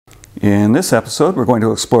In this episode, we're going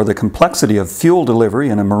to explore the complexity of fuel delivery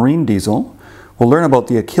in a marine diesel. We'll learn about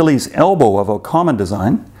the Achilles elbow of a common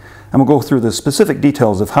design, and we'll go through the specific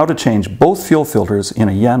details of how to change both fuel filters in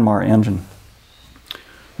a Yanmar engine.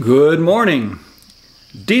 Good morning.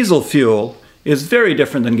 Diesel fuel is very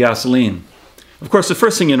different than gasoline. Of course, the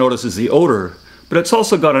first thing you notice is the odor, but it's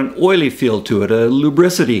also got an oily feel to it, a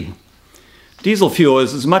lubricity. Diesel fuel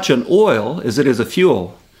is as much an oil as it is a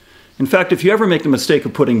fuel. In fact, if you ever make the mistake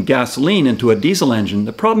of putting gasoline into a diesel engine,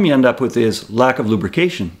 the problem you end up with is lack of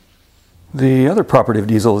lubrication. The other property of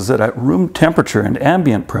diesel is that at room temperature and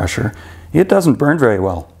ambient pressure, it doesn't burn very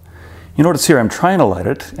well. You notice here I'm trying to light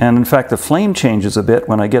it, and in fact the flame changes a bit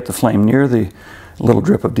when I get the flame near the little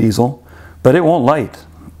drip of diesel, but it won't light.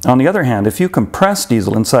 On the other hand, if you compress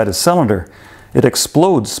diesel inside a cylinder, it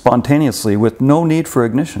explodes spontaneously with no need for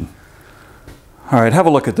ignition. All right, have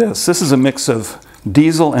a look at this. This is a mix of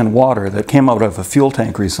diesel and water that came out of a fuel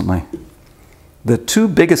tank recently. The two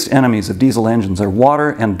biggest enemies of diesel engines are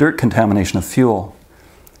water and dirt contamination of fuel.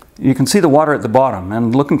 You can see the water at the bottom,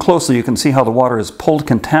 and looking closely you can see how the water has pulled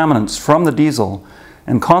contaminants from the diesel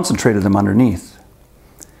and concentrated them underneath.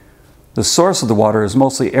 The source of the water is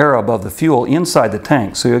mostly air above the fuel inside the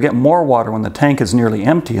tank, so you'll get more water when the tank is nearly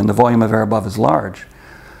empty and the volume of air above is large.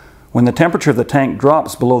 When the temperature of the tank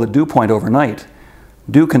drops below the dew point overnight,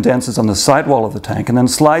 dew condenses on the sidewall of the tank and then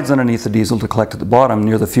slides underneath the diesel to collect at the bottom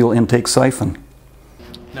near the fuel intake siphon.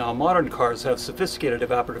 Now, modern cars have sophisticated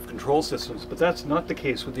evaporative control systems, but that's not the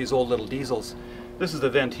case with these old little diesels. This is the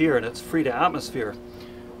vent here, and it's free to atmosphere.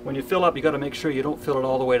 When you fill up, you got to make sure you don't fill it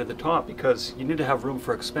all the way to the top, because you need to have room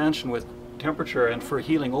for expansion with temperature and for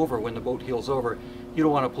healing over when the boat heals over. You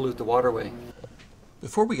don't want to pollute the waterway.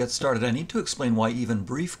 Before we get started, I need to explain why even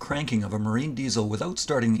brief cranking of a marine diesel without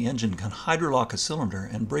starting the engine can hydrolock a cylinder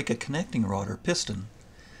and break a connecting rod or piston.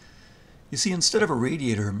 You see, instead of a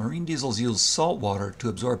radiator, marine diesels use salt water to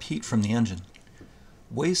absorb heat from the engine.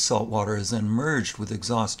 Waste salt water is then merged with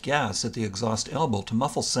exhaust gas at the exhaust elbow to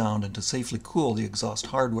muffle sound and to safely cool the exhaust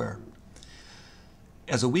hardware.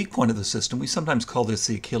 As a weak point of the system, we sometimes call this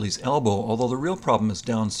the Achilles elbow, although the real problem is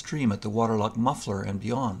downstream at the waterlock muffler and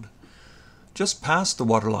beyond. Just past the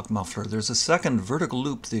waterlock muffler, there's a second vertical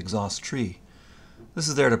loop to the exhaust tree. This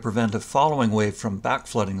is there to prevent a following wave from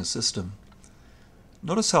backflooding the system.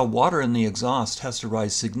 Notice how water in the exhaust has to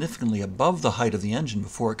rise significantly above the height of the engine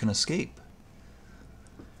before it can escape.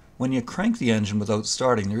 When you crank the engine without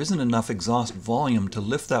starting, there isn't enough exhaust volume to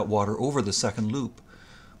lift that water over the second loop,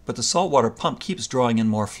 but the saltwater pump keeps drawing in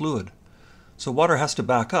more fluid. So water has to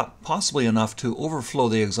back up, possibly enough to overflow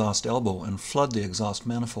the exhaust elbow and flood the exhaust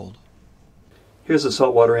manifold. Here's the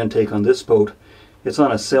saltwater intake on this boat. It's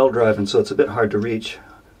on a sail drive, and so it's a bit hard to reach.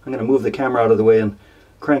 I'm going to move the camera out of the way and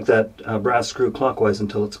crank that brass screw clockwise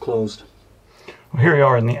until it's closed. Well, here we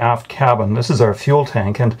are in the aft cabin. This is our fuel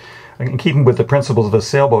tank, and in keeping with the principles of a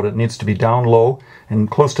sailboat, it needs to be down low and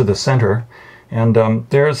close to the center. And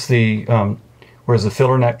there's the where's the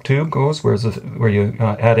filler neck tube goes, where you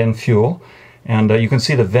add in fuel, and you can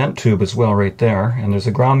see the vent tube as well right there. And there's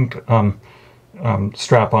a ground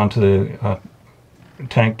strap onto the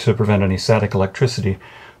tank to prevent any static electricity.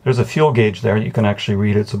 There's a fuel gauge there. You can actually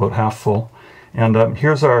read it. It's about half full. And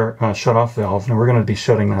here's our shut-off valve, and we're going to be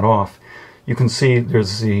shutting that off. You can see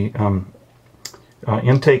there's the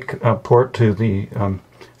intake port to the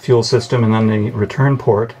fuel system, and then the return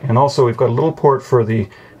port. And also we've got a little port for the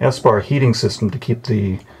S-bar heating system to keep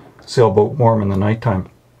the sailboat warm in the nighttime.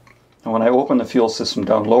 And when I open the fuel system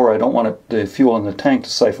down lower, I don't want the fuel in the tank to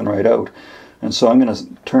siphon right out. And so I'm going to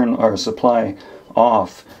turn our supply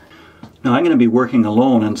off. Now I'm going to be working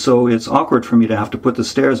alone, and so it's awkward for me to have to put the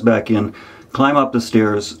stairs back in, climb up the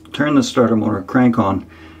stairs, turn the starter motor crank on,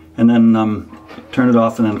 and then turn it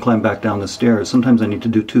off and then climb back down the stairs. Sometimes I need to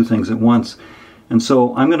do two things at once. And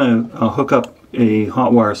so I'm going to hook up a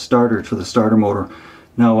hot wire starter to the starter motor.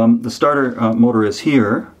 Now the starter motor is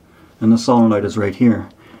here, and the solenoid is right here.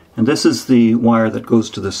 And this is the wire that goes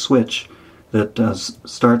to the switch that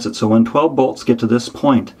starts it. So when 12 bolts get to this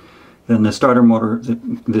point, then the starter motor,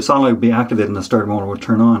 the solenoid will be activated and the starter motor will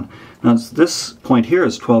turn on. Now this point here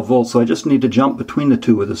is 12 volts, so I just need to jump between the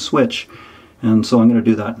two with a switch, and so I'm going to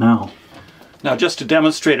do that now. Now, just to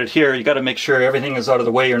demonstrate it here, you got to make sure everything is out of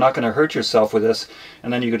the way. You're not going to hurt yourself with this,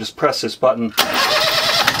 and then you can just press this button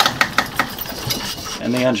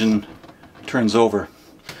and the engine turns over.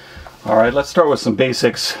 Alright, let's start with some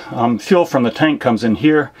basics. Fuel from the tank comes in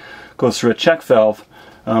here, goes through a check valve,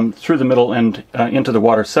 through the middle and into the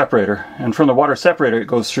water separator, and from the water separator it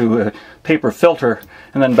goes through a paper filter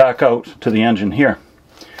and then back out to the engine here.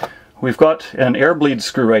 we've got an air bleed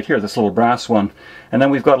screw right here, this little brass one, and then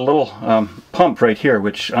we've got a little pump right here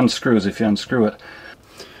which unscrews if you unscrew it.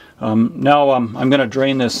 Now I'm going to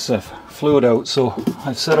drain this fluid out, so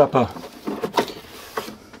I've set up a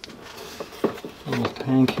little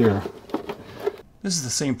tank here. This is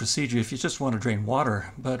the same procedure if you just want to drain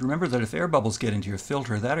water, but remember that if air bubbles get into your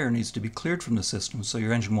filter, that air needs to be cleared from the system so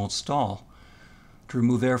your engine won't stall. To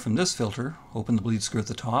remove air from this filter, open the bleed screw at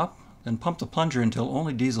the top, then pump the plunger until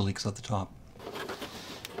only diesel leaks at the top.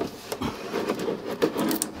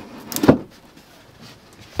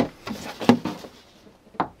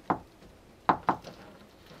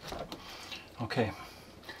 Okay,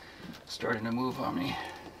 starting to move on me.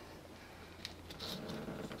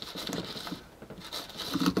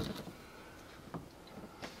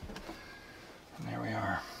 And there we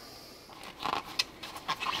are.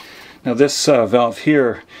 Now this valve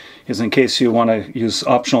here is in case you want to use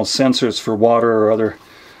optional sensors for water or other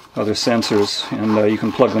sensors, and you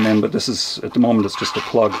can plug them in, but this is, at the moment, it's just a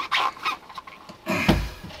plug.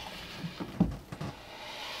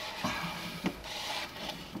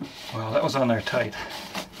 Well, that was on there tight.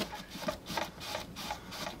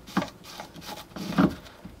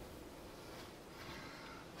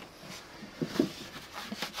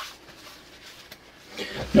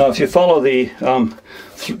 Now if you follow the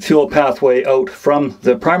fuel pathway out from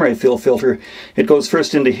the primary fuel filter, it goes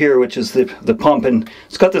first into here, which is the pump, and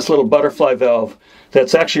it's got this little butterfly valve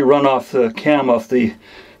that's actually run off the cam off the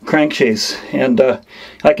crankcase, and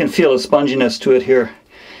I can feel a sponginess to it here,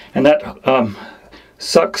 and that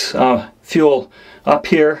sucks fuel up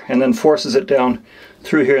here and then forces it down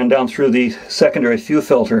through here and down through the secondary fuel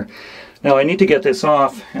filter. Now I need to get this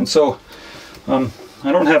off, and so I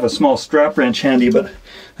don't have a small strap wrench handy, but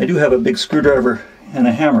I do have a big screwdriver and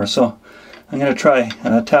a hammer, so I'm going to try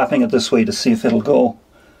tapping it this way to see if it'll go.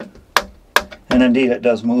 And indeed it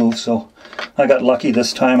does move, so I got lucky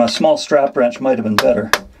this time. A small strap wrench might have been better.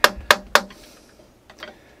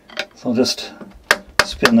 So I'll just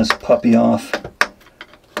spin this puppy off.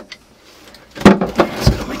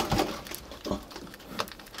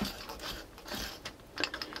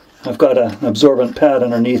 I've got an absorbent pad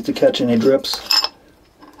underneath to catch any drips.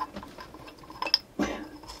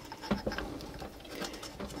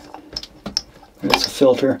 There's the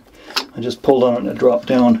filter. I just pulled on it and it dropped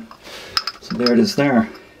down. So there it is there.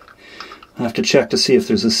 I have to check to see if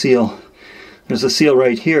there's a seal. There's a seal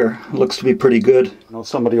right here. It looks to be pretty good. Now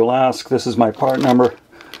somebody will ask, this is my part number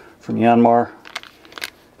from Yanmar.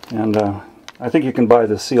 And I think you can buy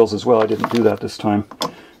the seals as well. I didn't do that this time.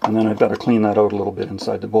 And then I've got to clean that out a little bit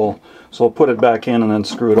inside the bowl. So I'll put it back in and then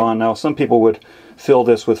screw it on. Now some people would fill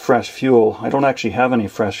this with fresh fuel. I don't actually have any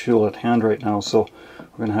fresh fuel at hand right now, so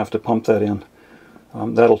we're going to have to pump that in.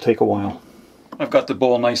 That'll take a while. I've got the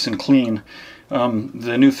bowl nice and clean.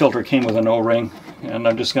 The new filter came with an O-ring, and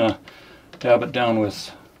I'm just going to dab it down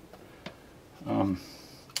with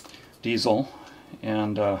diesel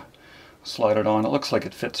and slide it on. It looks like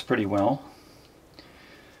it fits pretty well.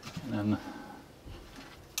 And then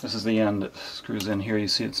this is the end that screws in here. You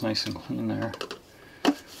see it's nice and clean there.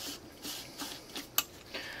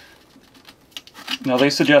 Now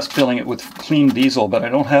they suggest filling it with clean diesel, but I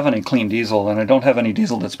don't have any clean diesel, and I don't have any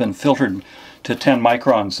diesel that's been filtered to 10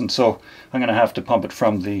 microns, and so I'm going to have to pump it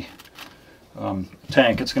from the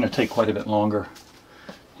tank. It's going to take quite a bit longer.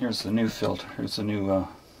 Here's the new filter. Here's the new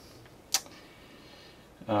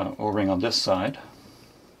O-ring on this side.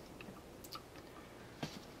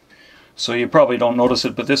 So you probably don't notice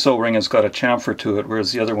it, but this O-ring has got a chamfer to it,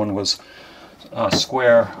 whereas the other one was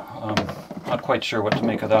square. Not quite sure what to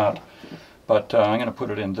make of that. But I'm going to put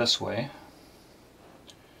it in this way.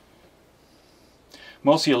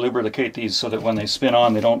 Mostly you lubricate these so that when they spin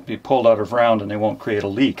on, they don't be pulled out of round and they won't create a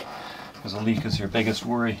leak, because a leak is your biggest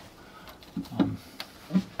worry.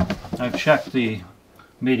 I've checked the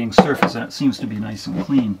mating surface and it seems to be nice and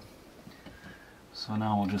clean. So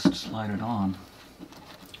now we'll just slide it on.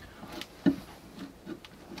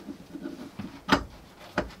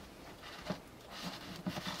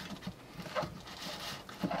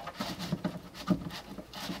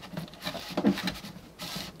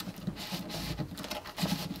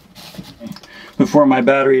 Before my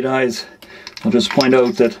battery dies, I'll just point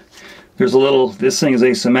out that there's a little, this thing is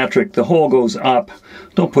asymmetric. The hole goes up.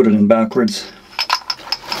 Don't put it in backwards.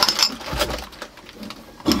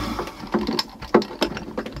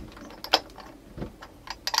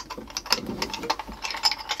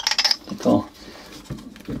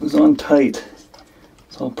 It was on tight,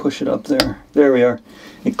 so I'll push it up there. There we are.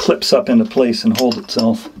 It clips up into place and holds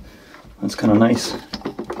itself. That's kind of nice.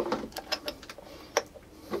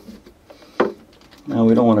 Now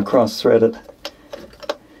we don't want to cross thread it.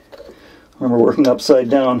 when we're working upside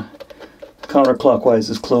down, counterclockwise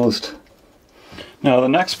is closed. Now the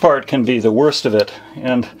next part can be the worst of it,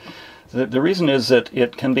 and the reason is that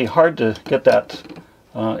it can be hard to get that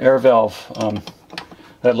air valve,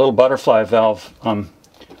 that little butterfly valve,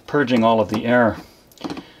 purging all of the air.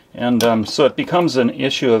 And so it becomes an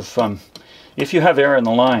issue of, if you have air in the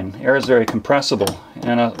line, air is very compressible,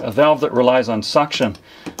 and a valve that relies on suction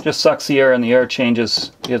just sucks the air, and the air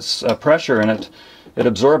changes its pressure, and it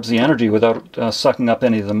absorbs the energy without sucking up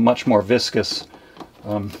any of the much more viscous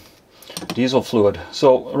diesel fluid.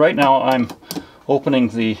 So right now I'm opening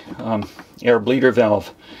the air bleeder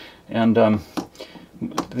valve, and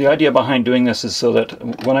the idea behind doing this is so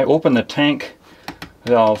that when I open the tank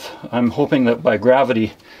valve, I'm hoping that by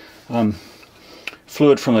gravity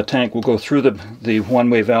fluid from the tank will go through the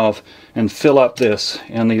one-way valve and fill up this,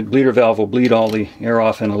 and the bleeder valve will bleed all the air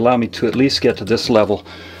off and allow me to at least get to this level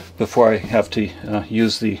before I have to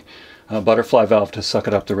use the butterfly valve to suck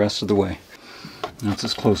it up the rest of the way. That's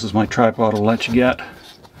as close as my tripod will let you get.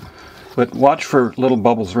 But watch for little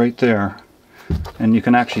bubbles right there, and I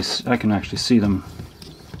can actually see them.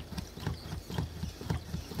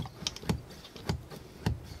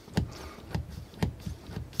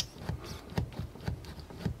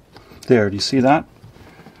 There, do you see that?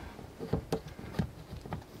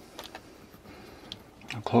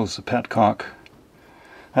 I'll close the petcock.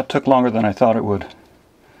 That took longer than I thought it would.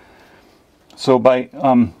 So by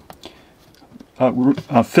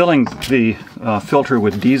filling the filter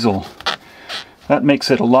with diesel, that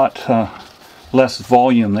makes it a lot less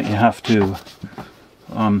volume that you have to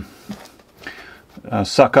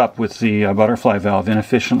suck up with the butterfly valve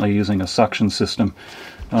inefficiently using a suction system.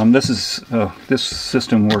 This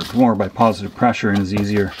system works more by positive pressure and is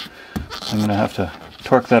easier. I'm going to have to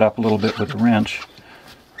torque that up a little bit with a wrench.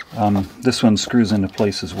 This one screws into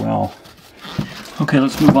place as well. Okay,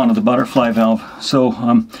 let's move on to the butterfly valve.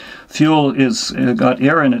 So fuel is got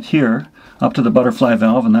air in it here up to the butterfly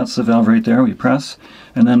valve, and that's the valve right there. We press,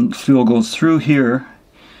 and then fuel goes through here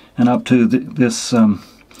and up to this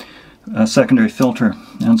secondary filter.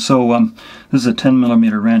 And so this is a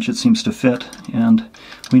 10mm wrench. It seems to fit, and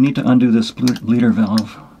we need to undo this bleeder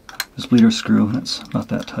valve, this bleeder screw, and it's not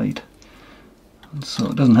that tight. And so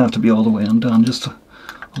it doesn't have to be all the way undone, just a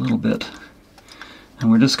little bit. And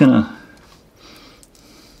we're just going to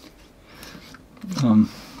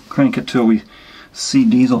crank it till we see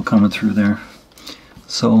diesel coming through there.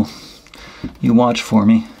 So you watch for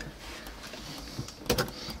me.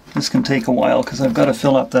 This can take a while because I've got to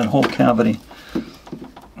fill up that whole cavity.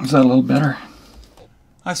 Is that a little better?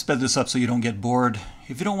 I've sped this up so you don't get bored.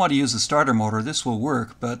 If you don't want to use the starter motor, this will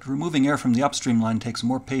work, but removing air from the upstream line takes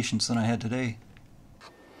more patience than I had today.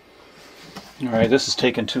 Alright, this is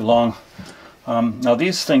taking too long. Now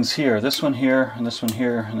these things here, this one here, and this one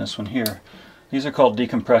here, and this one here, these are called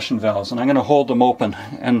decompression valves, and I'm going to hold them open,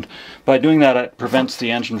 and by doing that it prevents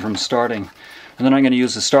the engine from starting. And then I'm going to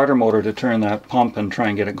use the starter motor to turn that pump and try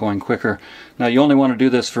and get it going quicker. Now you only want to do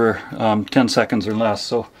this for 10 seconds or less,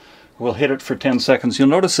 so we'll hit it for 10 seconds. You'll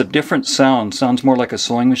notice a different sound. Sounds more like a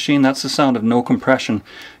sewing machine. That's the sound of no compression.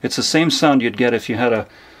 It's the same sound you'd get if you had a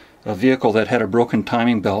vehicle that had a broken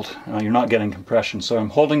timing belt. You're not getting compression. So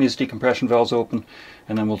I'm holding these decompression valves open,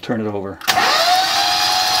 and then we'll turn it over.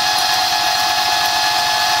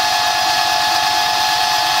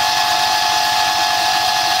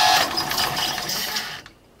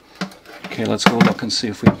 Okay, let's go look and see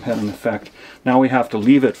if we've had an effect. Now we have to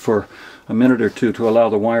leave it for a minute or two to allow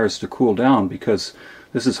the wires to cool down, because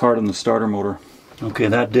this is hard on the starter motor. Okay,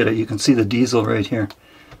 that did it. You can see the diesel right here.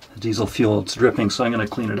 The diesel fuel, it's dripping, so I'm going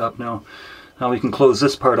to clean it up now. Now we can close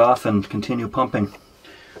this part off and continue pumping.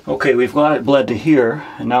 Okay, we've got it bled to here,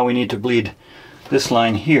 and now we need to bleed this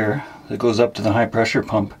line here that goes up to the high pressure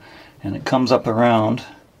pump, and it comes up around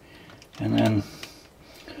and then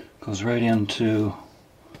goes right into,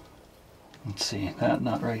 let's see, that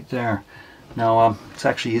nut right there. Now it's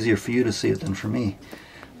actually easier for you to see it than for me.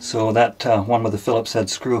 So that one with the Phillips head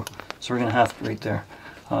screw, so we're going to have it right there.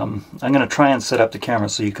 I'm going to try and set up the camera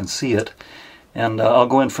so you can see it, and I'll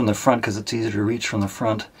go in from the front because it's easier to reach from the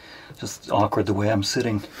front. Just awkward the way I'm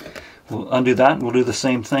sitting. We'll undo that and we'll do the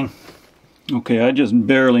same thing. Okay, I just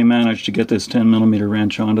barely managed to get this 10mm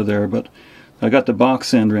wrench onto there, but I got the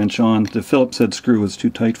box end wrench on. The Phillips head screw was too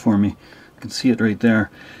tight for me. You can see it right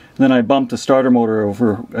there. And then I bumped the starter motor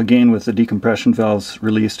over again with the decompression valves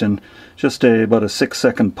released, and just about a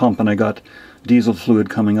 6-second pump, and I got diesel fluid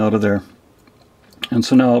coming out of there. And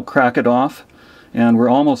so now I'll crack it off, and we're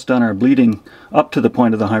almost done our bleeding up to the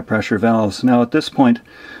point of the high pressure valves. Now at this point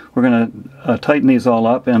we're going to tighten these all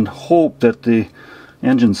up and hope that the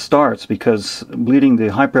engine starts, because bleeding the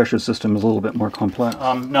high pressure system is a little bit more complex.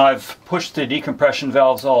 Now I've pushed the decompression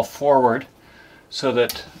valves all forward so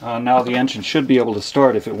that now the engine should be able to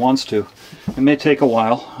start if it wants to. It may take a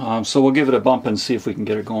while, so we'll give it a bump and see if we can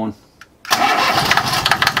get it going. There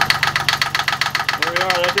we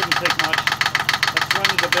are, that didn't take much. Let's run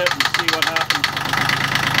it a bit and see what happens.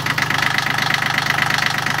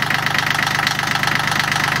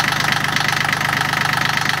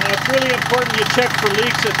 Now it's really important you check for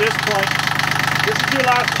leaks at this point. This is your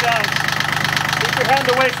last chance. Keep your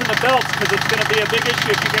hand away from the belts, because it's going to be a big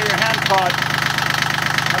issue if you get your hand caught.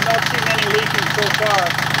 I'm not seeing any leaking so far.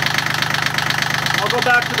 I'll go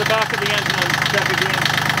back to the back of the engine and check again.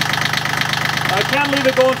 I can't leave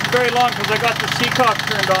it going for very long because I got the seacock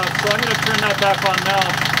turned off, so I'm going to turn that back on now.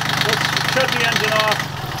 Let's shut the engine off.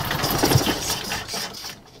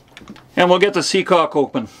 And we'll get the seacock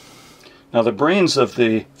open. Now the brains of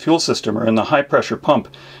the fuel system are in the high pressure pump,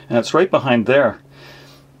 and it's right behind there.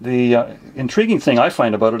 The intriguing thing I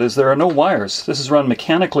find about it is there are no wires. This is run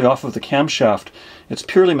mechanically off of the camshaft. It's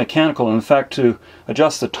purely mechanical, and in fact to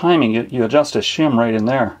adjust the timing you adjust a shim right in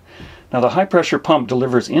there. Now the high pressure pump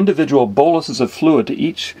delivers individual boluses of fluid to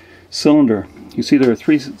each cylinder. You see there are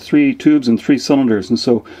three tubes and 3 cylinders, and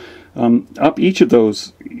so up each of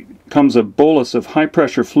those comes a bolus of high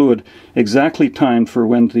pressure fluid exactly timed for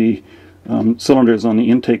when the cylinder is on the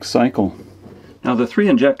intake cycle. Now the 3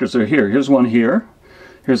 injectors are here. Here's one here.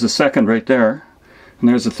 Here's the second right there, and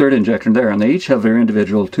there's the third injector there, and they each have their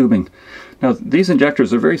individual tubing. Now these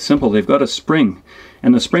injectors are very simple. They've got a spring,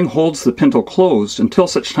 and the spring holds the pintle closed until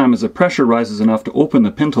such time as the pressure rises enough to open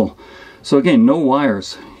the pintle. So again, no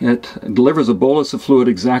wires. It delivers a bolus of fluid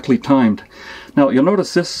exactly timed. Now you'll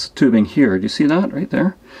notice this tubing here. Do you see that right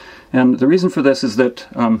there? And the reason for this is that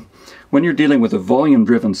when you're dealing with a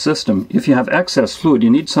volume-driven system, if you have excess fluid,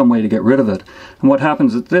 you need some way to get rid of it. And what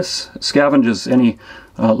happens is this scavenges any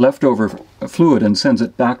leftover fluid and sends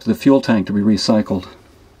it back to the fuel tank to be recycled.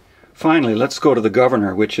 Finally, let's go to the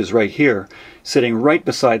governor, which is right here, sitting right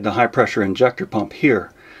beside the high-pressure injector pump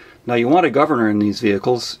here. Now you want a governor in these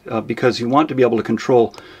vehicles because you want to be able to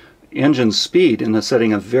control engine speed in the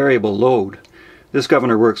setting of variable load. This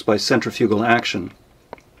governor works by centrifugal action.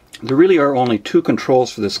 There really are only 2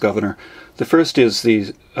 controls for this governor. The first is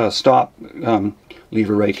the stop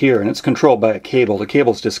lever right here, and it's controlled by a cable. The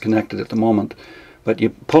cable's disconnected at the moment, but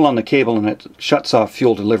you pull on the cable and it shuts off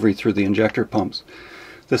fuel delivery through the injector pumps.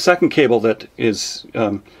 The second cable that is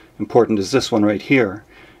important is this one right here,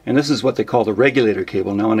 and this is what they call the regulator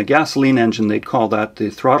cable. Now in a gasoline engine they'd call that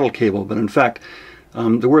the throttle cable, but in fact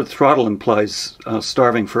the word throttle implies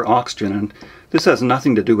starving for oxygen, and this has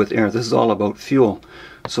nothing to do with air. This is all about fuel.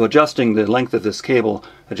 So adjusting the length of this cable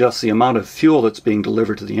adjusts the amount of fuel that's being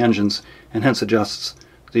delivered to the engines, and hence adjusts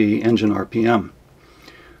the engine RPM.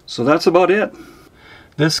 So that's about it.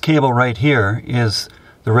 This cable right here is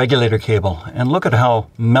the regulator cable, and look at how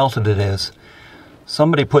melted it is.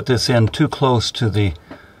 Somebody put this in too close to the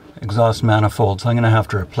exhaust manifold, so I'm going to have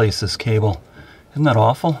to replace this cable. Isn't that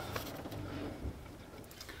awful?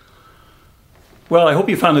 Well, I hope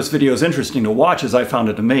you found this video as interesting to watch as I found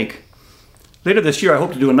it to make. Later this year I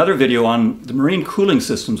hope to do another video on the marine cooling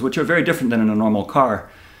systems, which are very different than in a normal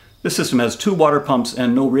car. This system has 2 water pumps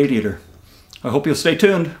and no radiator. I hope you'll stay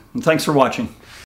tuned, and thanks for watching.